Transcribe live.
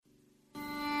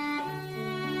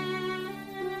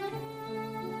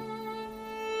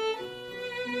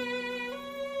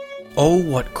Oh,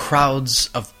 what crowds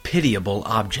of pitiable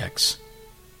objects,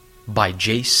 by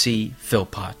J.C.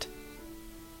 Philpott.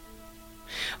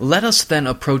 Let us then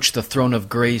approach the throne of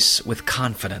grace with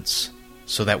confidence,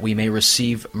 so that we may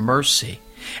receive mercy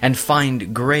and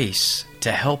find grace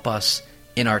to help us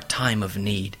in our time of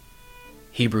need.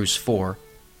 Hebrews 4,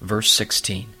 verse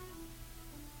 16.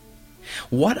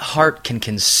 What heart can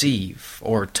conceive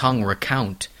or tongue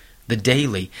recount the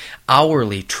daily,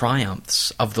 hourly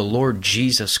triumphs of the Lord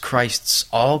Jesus Christ's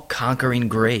all-conquering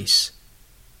grace?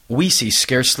 We see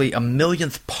scarcely a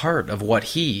millionth part of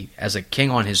what He, as a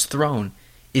king on His throne,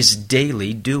 is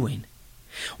daily doing.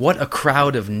 What a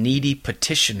crowd of needy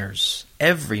petitioners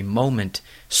every moment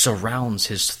surrounds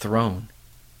His throne.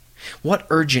 What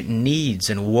urgent needs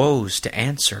and woes to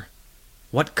answer.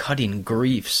 What cutting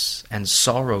griefs and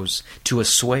sorrows to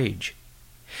assuage.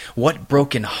 What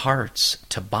broken hearts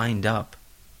to bind up,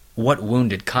 what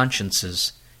wounded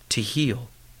consciences to heal,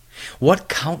 what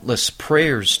countless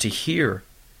prayers to hear,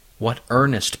 what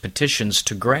earnest petitions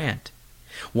to grant,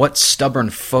 what stubborn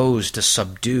foes to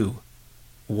subdue,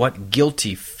 what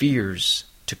guilty fears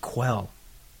to quell,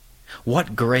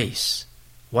 what grace,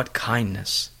 what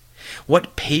kindness,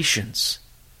 what patience,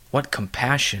 what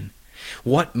compassion,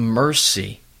 what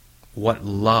mercy, what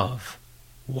love,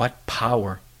 what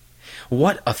power,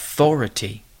 what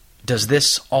authority does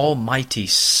this almighty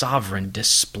sovereign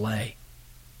display?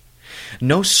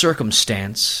 No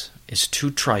circumstance is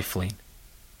too trifling,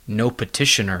 no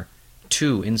petitioner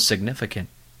too insignificant,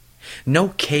 no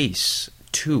case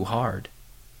too hard,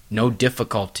 no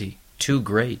difficulty too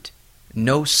great,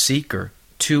 no seeker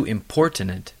too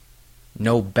importunate,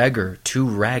 no beggar too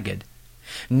ragged,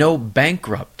 no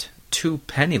bankrupt too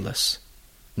penniless,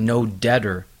 no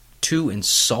debtor too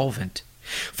insolvent,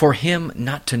 for Him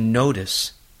not to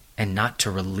notice and not to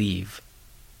relieve.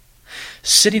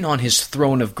 Sitting on His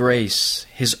throne of grace,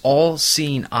 His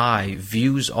all-seeing eye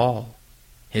views all,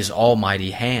 His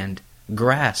almighty hand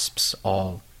grasps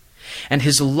all, and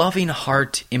His loving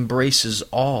heart embraces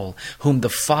all whom the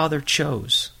Father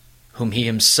chose, whom He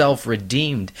Himself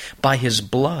redeemed by His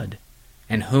blood,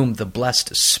 and whom the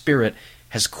blessed Spirit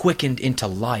has quickened into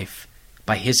life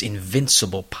by His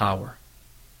invincible power.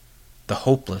 The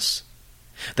hopeless,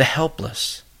 the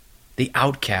helpless, the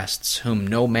outcasts whom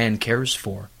no man cares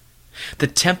for, the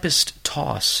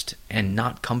tempest-tossed and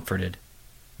not comforted,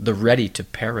 the ready to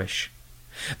perish,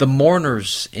 the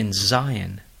mourners in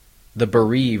Zion, the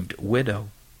bereaved widow,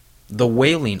 the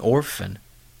wailing orphan,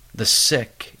 the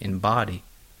sick in body,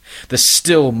 the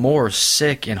still more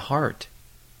sick in heart,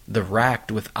 the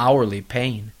racked with hourly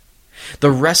pain,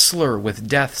 the wrestler with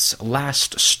death's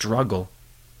last struggle.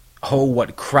 Oh,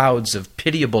 what crowds of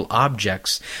pitiable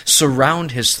objects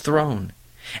surround His throne,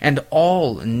 and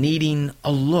all needing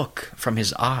a look from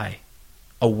His eye,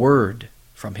 a word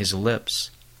from His lips,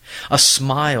 a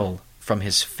smile from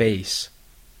His face,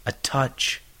 a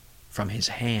touch from His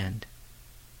hand.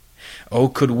 Oh,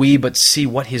 could we but see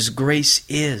what His grace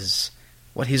is,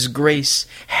 what His grace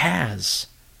has,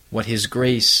 what His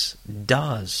grace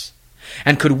does,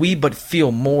 and could we but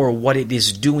feel more what it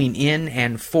is doing in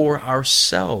and for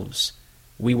ourselves,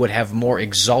 we would have more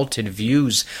exalted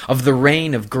views of the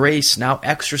reign of grace now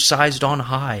exercised on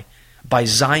high by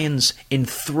Zion's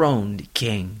enthroned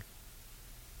King.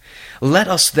 Let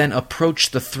us then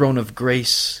approach the throne of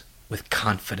grace with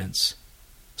confidence,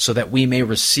 so that we may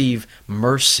receive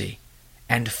mercy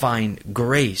and find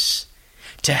grace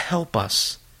to help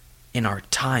us in our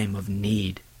time of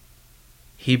need.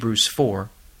 Hebrews 4,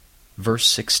 verse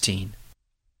 16.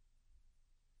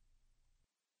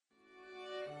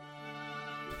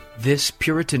 This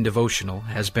Puritan devotional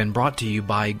has been brought to you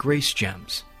by Grace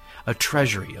Gems, a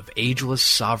treasury of ageless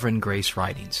sovereign grace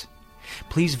writings.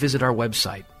 Please visit our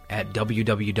website at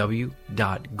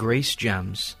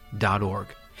www.gracegems.org,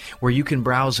 where you can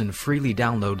browse and freely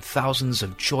download thousands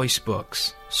of choice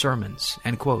books, sermons,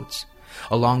 and quotes,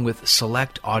 along with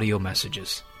select audio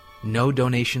messages. No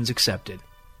donations accepted.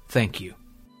 Thank you.